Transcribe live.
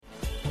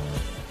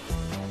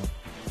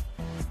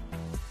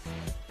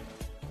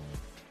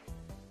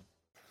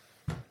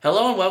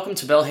Hello and welcome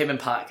to Bellhaven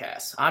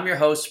Podcast. I'm your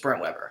host,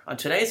 Brent Weber. On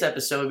today's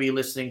episode, we'll be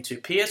listening to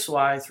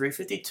PSY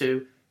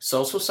 352,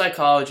 Social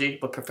Psychology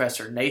with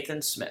Professor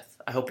Nathan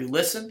Smith. I hope you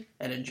listen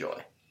and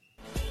enjoy.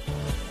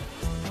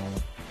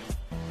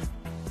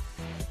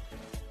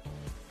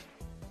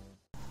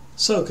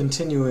 So,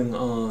 continuing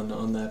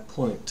on that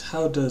point,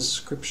 how does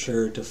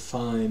Scripture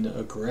define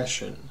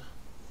aggression?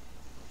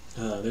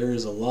 There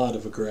is a lot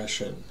of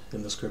aggression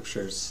in the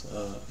Scriptures,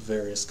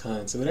 various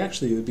kinds. It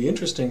would be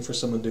interesting for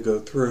someone to go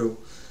through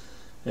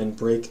and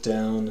break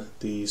down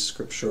the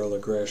scriptural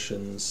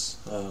aggressions.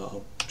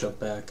 I'll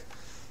jump back.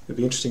 It would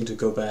be interesting to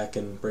go back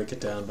and break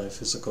it down by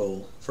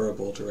physical,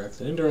 verbal, direct,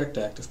 and indirect,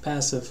 active,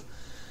 passive.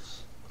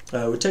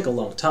 It would take a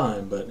long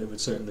time, but it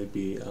would certainly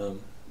be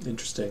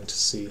interesting to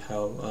see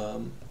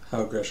how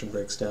aggression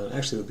breaks down.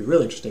 Actually, it would be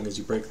really interesting as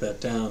you break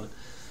that down.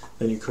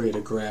 Then you create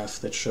a graph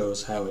that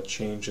shows how it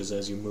changes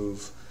as you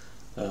move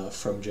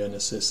from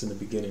Genesis in the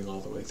beginning all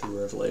the way through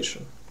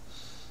Revelation.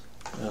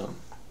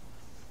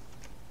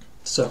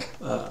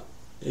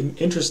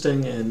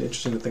 Interesting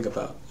to think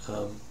about.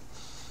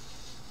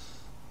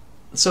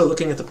 So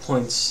looking at the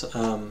points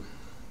on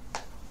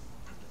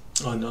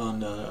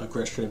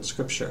aggression in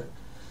Scripture.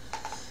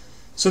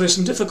 So there's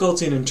some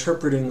difficulty in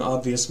interpreting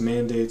obvious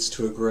mandates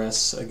to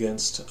aggress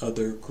against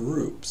other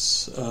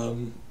groups.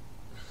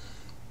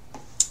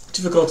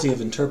 Difficulty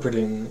of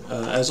interpreting.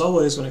 As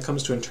always, when it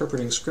comes to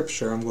interpreting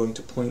Scripture, I'm going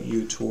to point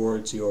you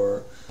towards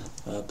your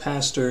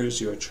pastors,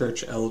 your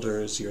church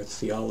elders, your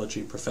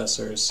theology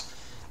professors,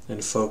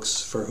 and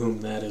folks for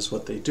whom that is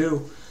what they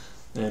do.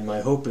 And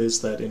my hope is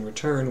that in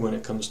return, when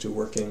it comes to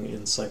working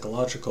in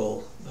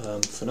psychological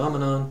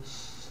phenomenon,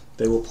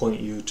 they will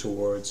point you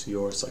towards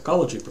your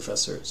psychology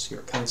professors,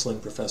 your counseling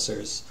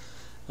professors,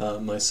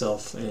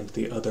 myself, and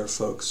the other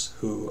folks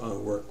who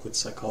work with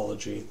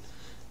psychology,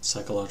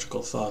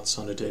 psychological thoughts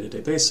on a day-to-day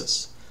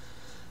basis.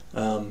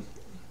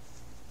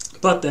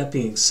 But that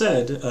being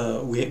said,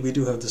 we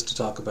do have this to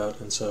talk about,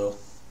 and so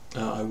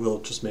I will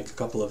just make a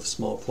couple of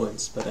small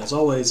points. But as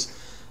always,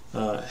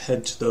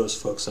 head to those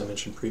folks I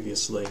mentioned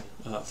previously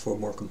for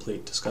more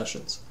complete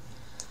discussions.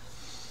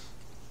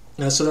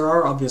 So there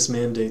are obvious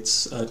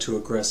mandates to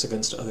aggress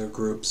against other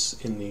groups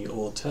in the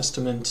Old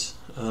Testament.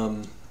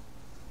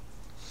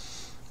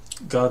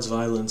 God's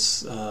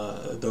violence,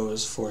 though,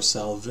 is for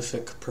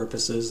salvific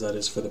purposes, that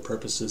is, for the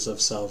purposes of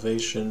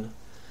salvation.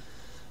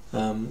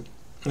 And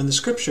the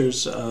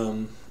Scriptures,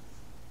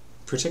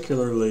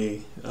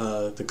 particularly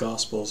the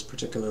Gospels,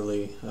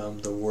 particularly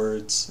the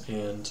words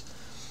and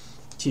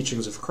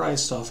teachings of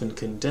Christ, often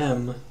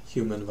condemn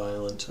human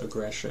violent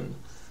aggression,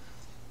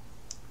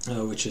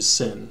 which is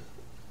sin.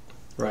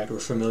 Right? We're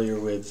familiar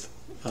with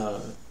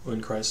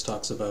when Christ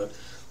talks about,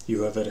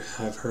 you have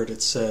heard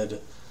it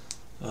said,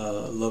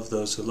 love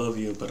those who love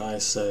you, but I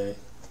say,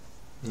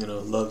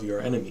 love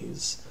your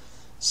enemies.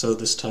 So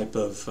this type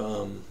of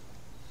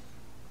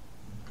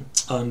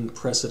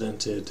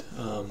unprecedented,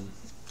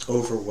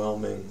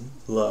 overwhelming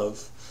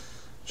love,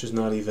 which is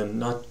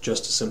not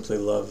just to simply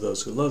love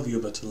those who love you,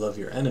 but to love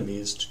your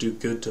enemies, to do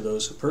good to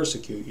those who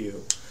persecute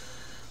you.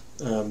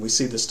 We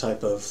see this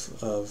type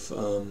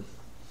of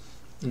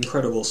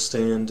incredible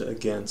stand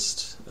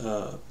against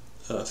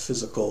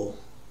physical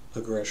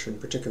aggression,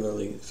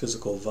 particularly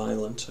physical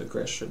violent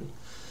aggression.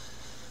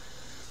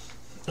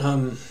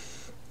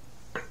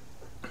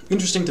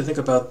 Interesting to think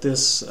about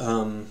this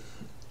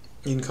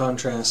in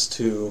contrast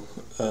to,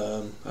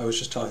 I was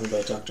just talking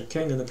about Dr.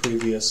 King in the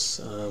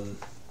previous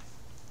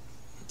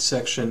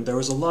section. There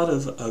was a lot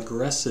of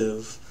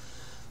aggressive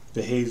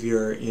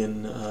behavior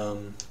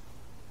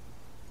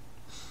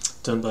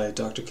done by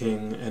Dr.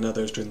 King and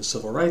others during the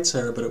Civil Rights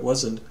era, but it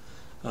wasn't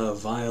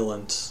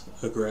violent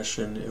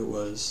aggression. It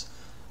was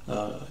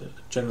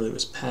generally it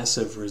was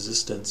passive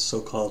resistance,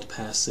 so-called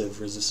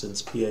passive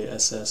resistance,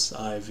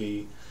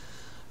 PASSIV,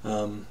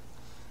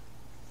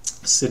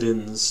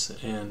 sit-ins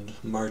and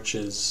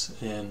marches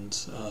and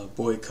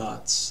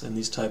boycotts and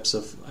these types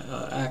of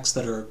acts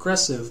that are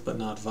aggressive but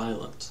not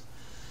violent.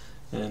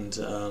 And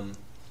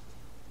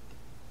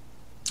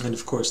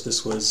of course,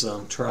 this was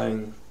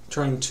trying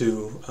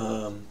to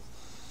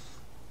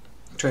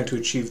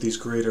achieve these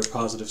greater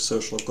positive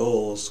social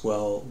goals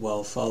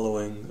while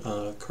following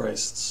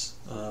Christ's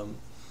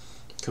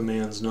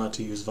commands not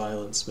to use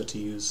violence but to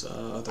use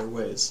other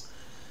ways.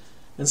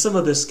 And some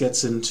of this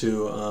gets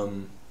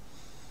into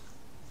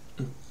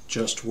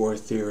just war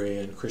theory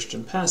and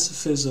Christian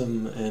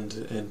pacifism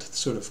and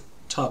sort of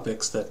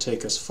topics that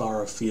take us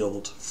far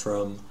afield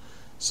from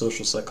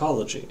social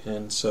psychology.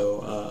 And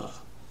so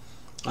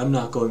I'm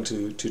not going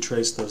to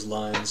trace those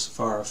lines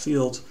far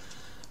afield,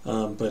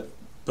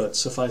 but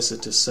suffice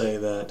it to say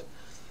that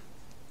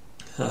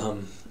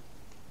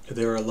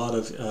there are a lot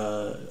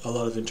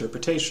of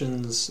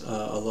interpretations,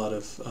 a lot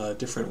of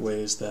different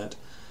ways that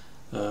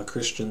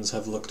Christians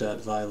have looked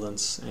at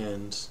violence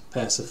and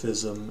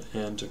pacifism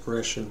and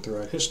aggression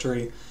throughout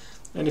history,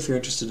 and if you're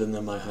interested in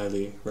them, I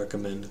highly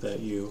recommend that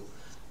you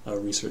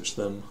research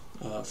them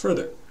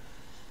further.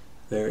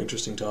 They're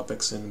interesting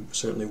topics and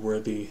certainly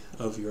worthy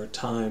of your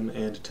time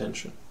and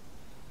attention.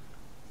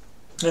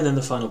 And then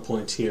the final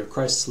point here,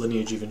 Christ's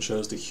lineage even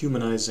shows the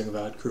humanizing of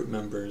out-group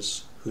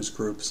members whose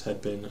groups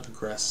had been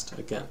aggressed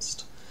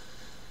against.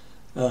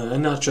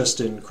 And not just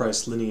in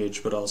Christ's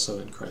lineage, but also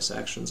in Christ's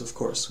actions, of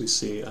course. We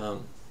see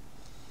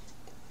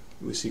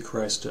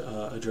Christ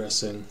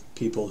addressing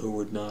people who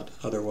would not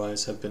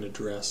otherwise have been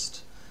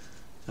addressed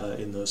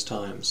in those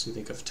times. You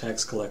think of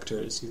tax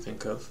collectors, you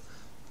think of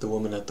the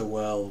woman at the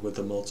well with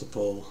the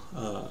multiple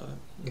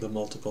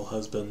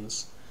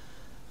husbands.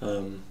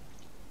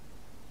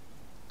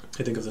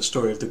 I think of the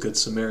story of the Good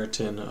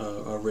Samaritan,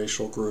 a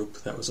racial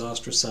group that was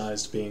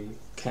ostracized, being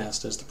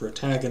cast as the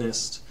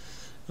protagonist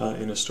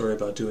in a story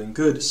about doing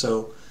good.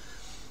 So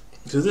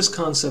this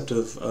concept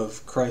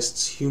of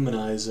Christ's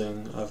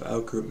humanizing of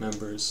outgroup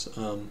members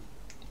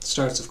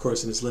starts, of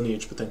course, in his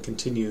lineage, but then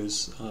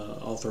continues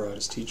all throughout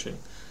his teaching.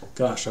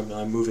 Gosh,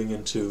 I'm moving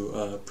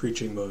into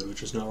preaching mode,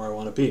 which is not where I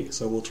want to be.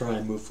 So we'll try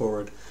and move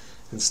forward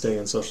and stay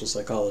in social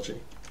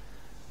psychology.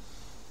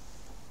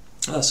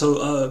 So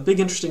a big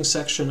interesting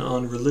section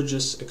on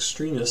religious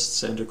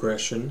extremists and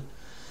aggression.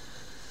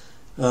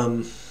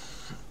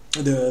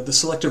 The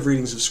selective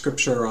readings of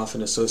Scripture are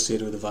often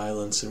associated with the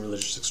violence in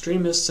religious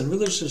extremists, and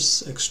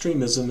religious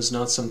extremism is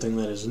not something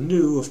that is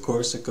new. Of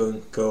course, it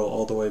can go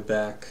all the way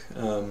back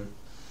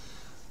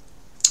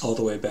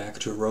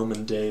to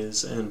Roman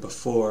days and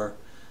before.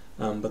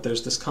 But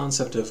there's this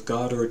concept of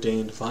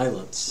God-ordained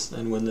violence,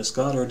 and when this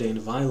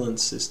God-ordained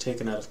violence is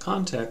taken out of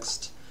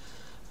context,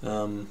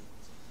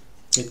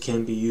 it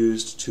can be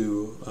used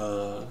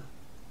to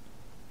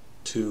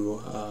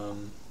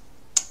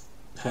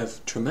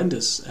have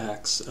tremendous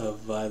acts of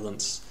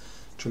violence,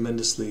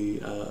 tremendously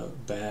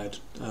bad,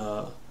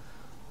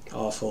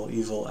 awful,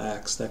 evil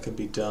acts that can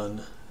be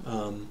done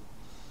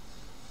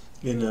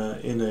in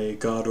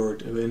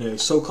a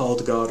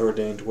so-called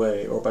God-ordained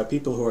way, or by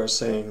people who are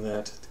saying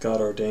that God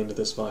ordained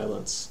this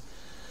violence.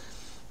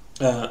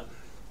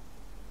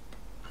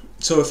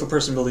 So if a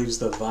person believes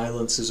that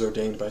violence is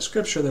ordained by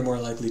Scripture, they're more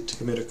likely to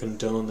commit or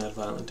condone that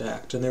violent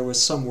act. And there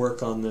was some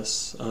work on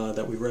this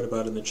that we read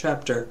about in the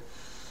chapter.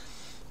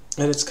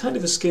 And it's kind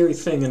of a scary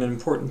thing and an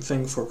important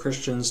thing for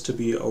Christians to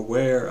be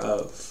aware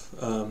of.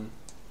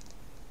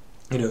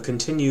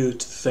 Continue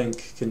to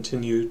think,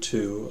 continue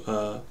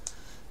to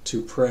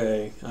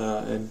pray,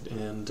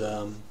 and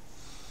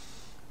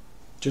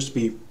just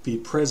be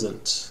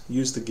present.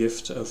 Use the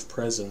gift of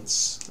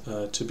presence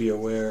to be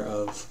aware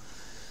of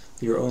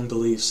your own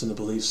beliefs and the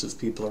beliefs of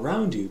people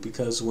around you,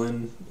 because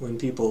when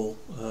people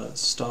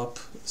stop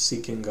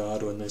seeking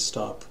God, when they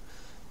stop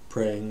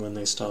praying, when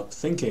they stop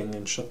thinking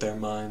and shut their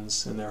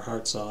minds and their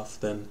hearts off,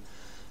 then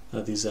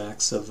these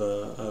acts of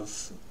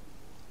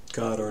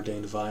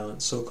God-ordained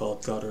violence,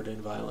 so-called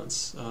God-ordained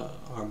violence,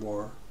 are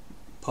more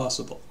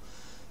possible.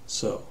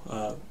 So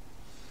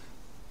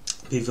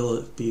be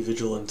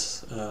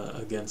vigilant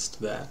against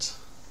that.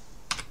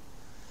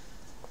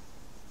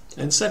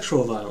 And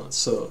sexual violence.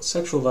 So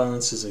sexual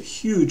violence is a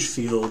huge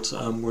field.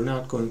 We're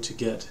not going to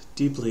get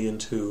deeply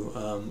into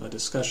a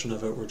discussion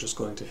of it. We're just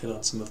going to hit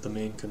on some of the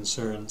main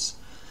concerns.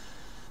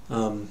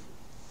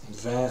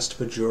 Vast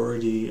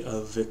majority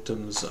of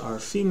victims are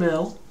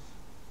female,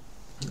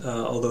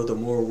 although the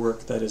more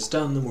work that is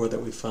done, the more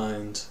that we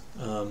find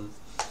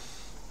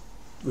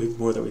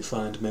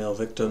male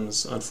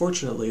victims.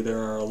 Unfortunately, there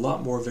are a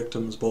lot more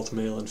victims, both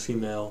male and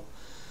female,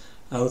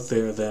 out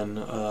there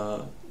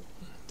than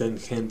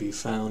can be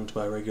found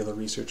by regular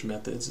research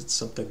methods. It's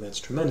something that's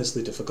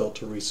tremendously difficult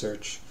to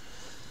research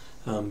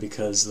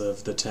because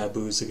of the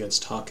taboos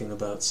against talking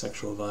about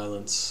sexual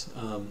violence,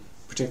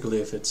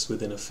 particularly if it's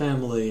within a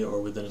family or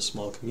within a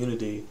small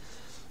community,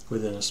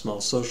 within a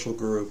small social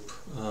group.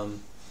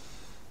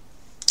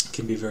 It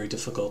can be very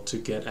difficult to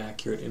get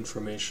accurate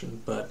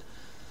information, but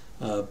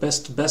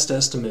best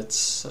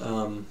estimates,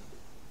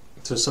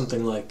 so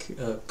something like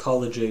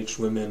college-aged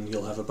women,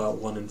 you'll have about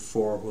 1 in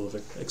 4 who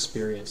have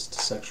experienced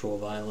sexual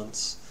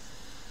violence,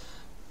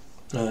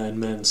 and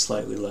men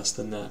slightly less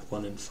than that,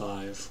 1 in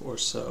 5 or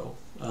so.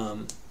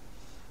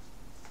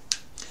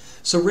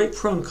 So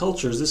rape-prone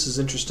cultures, this is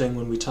interesting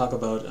when we talk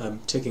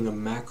about taking a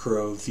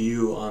macro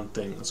view on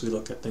things. We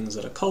look at things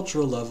at a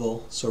cultural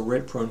level. So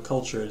rape-prone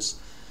cultures,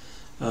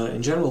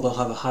 in general, they'll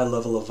have a high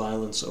level of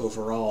violence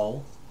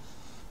overall.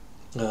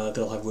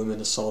 They'll have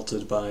women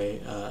assaulted by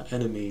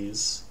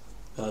enemies.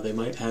 They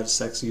might have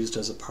sex used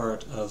as a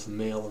part of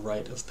male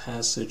rite of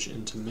passage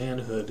into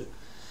manhood,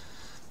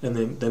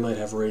 and they might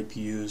have rape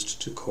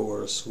used to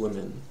coerce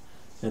women.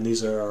 And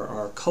these are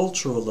our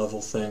cultural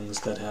level things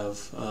that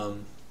have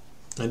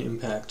an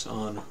impact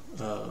on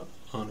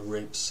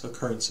rapes,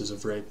 occurrences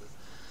of rape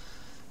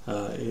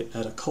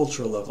at a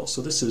cultural level.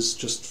 So this is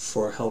just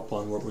for help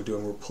on what we're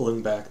doing. We're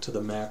pulling back to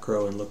the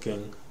macro and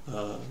looking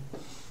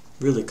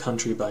really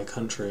country by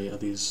country,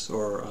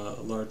 or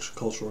large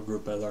cultural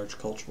group by large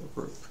cultural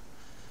group.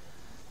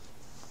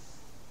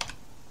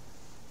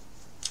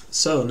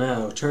 So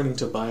now, turning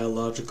to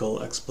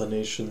biological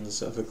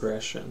explanations of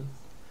aggression.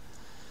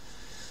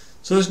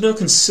 So there's no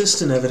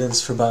consistent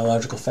evidence for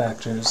biological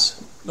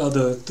factors,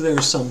 although there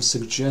are some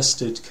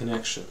suggested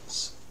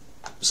connections.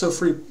 So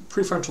for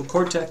prefrontal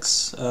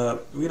cortex,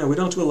 we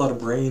don't do a lot of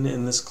brain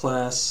in this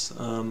class,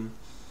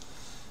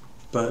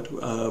 but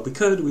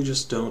we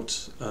just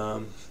don't,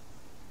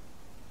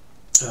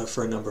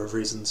 for a number of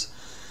reasons.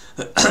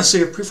 So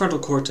your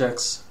prefrontal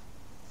cortex,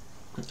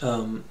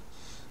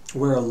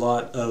 where a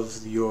lot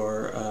of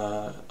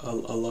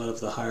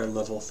the higher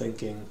level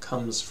thinking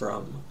comes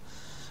from.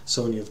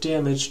 So when you have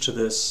damage to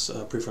this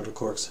prefrontal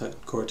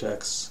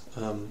cortex,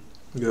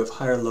 you have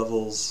higher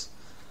levels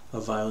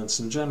of violence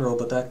in general,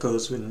 but that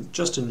goes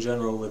in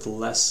general with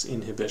less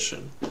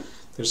inhibition.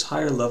 There's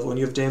higher level, when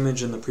you have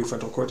damage in the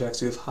prefrontal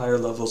cortex, you have higher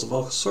levels of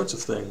all sorts of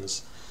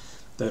things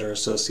that are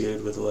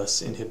associated with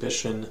less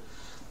inhibition.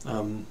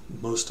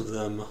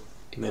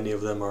 Many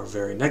of them are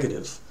very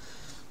negative.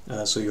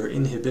 So your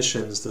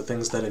inhibitions, the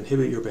things that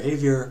inhibit your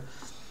behavior,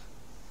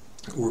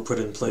 were put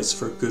in place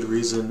for good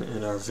reason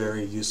and are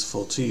very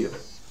useful to you.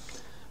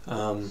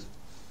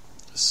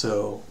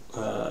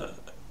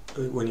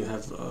 When you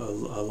have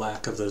a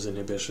lack of those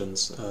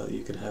inhibitions,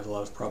 you can have a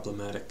lot of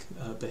problematic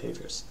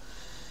behaviors.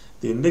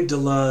 The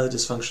amygdala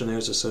dysfunction there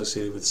is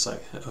associated with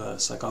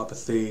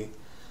psychopathy.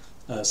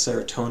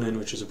 Serotonin,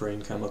 which is a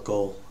brain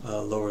chemical,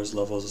 lowers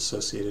levels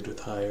associated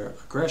with higher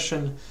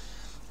aggression.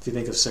 If you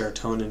think of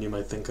serotonin, you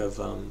might think of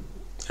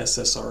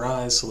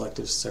SSRIs,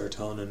 selective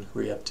serotonin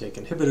reuptake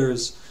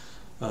inhibitors,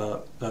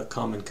 a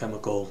common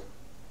chemical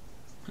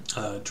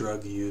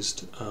drug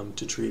used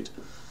to treat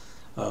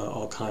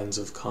all kinds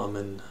of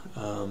common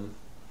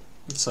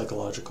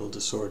psychological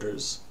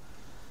disorders.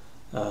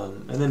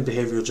 And then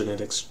behavioral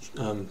genetics,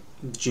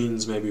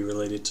 genes may be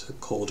related to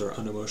cold or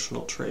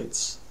unemotional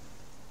traits.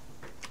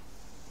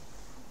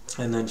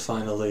 And then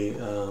finally,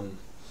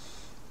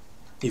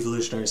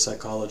 evolutionary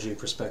psychology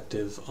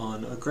perspective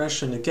on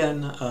aggression.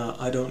 Again,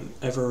 I don't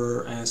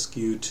ever ask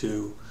you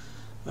to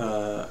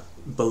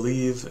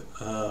believe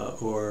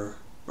or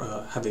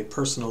have a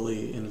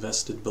personally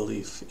invested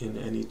belief in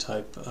any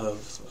type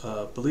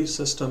of belief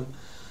system.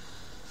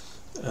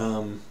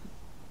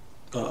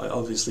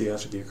 Obviously, you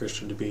have to be a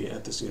Christian to be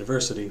at this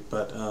university,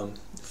 but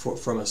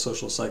from a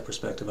social psych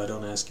perspective, I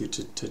don't ask you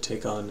to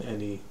take on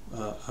any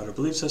outer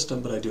belief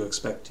system, but I do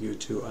expect you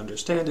to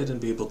understand it and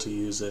be able to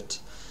use it.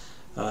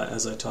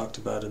 As I talked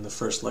about in the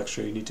first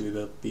lecture, you need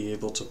to be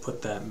able to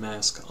put that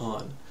mask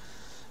on.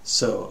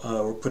 So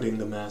we're putting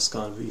the mask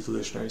on of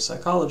evolutionary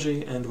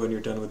psychology, and when you're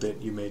done with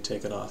it, you may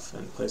take it off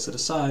and place it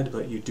aside,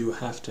 but you do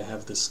have to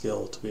have the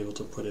skill to be able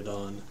to put it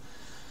on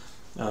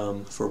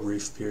for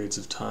brief periods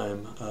of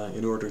time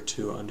in order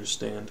to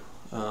understand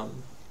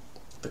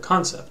the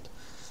concept.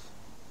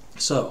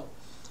 So,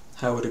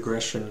 how would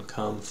aggression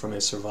come from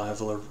a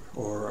survival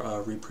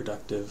or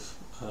reproductive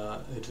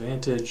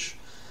advantage?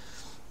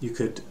 You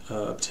could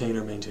obtain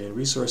or maintain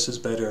resources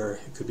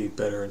better. It could be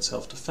better in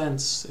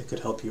self-defense. It could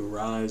help you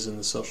rise in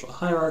the social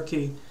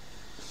hierarchy.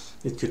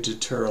 It could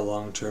deter a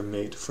long-term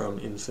mate from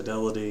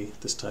infidelity,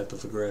 this type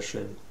of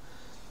aggression.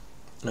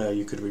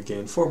 You could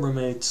regain former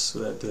mates, so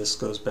that this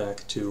goes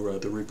back to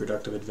the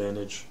reproductive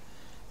advantage.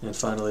 And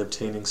finally,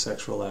 obtaining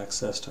sexual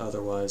access to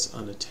otherwise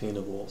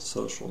unattainable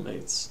social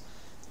mates.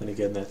 And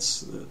again,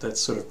 that's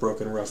sort of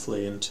broken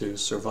roughly into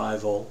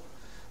survival,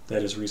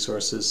 that is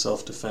resources,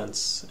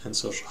 self-defense, and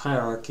social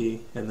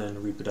hierarchy, and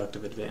then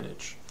reproductive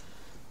advantage.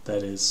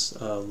 That is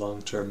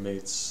long-term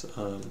mates,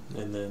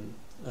 and then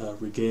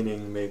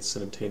regaining mates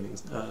and obtaining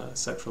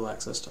sexual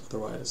access to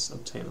otherwise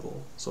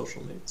obtainable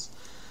social mates.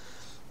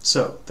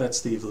 So,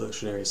 that's the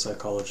evolutionary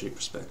psychology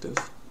perspective.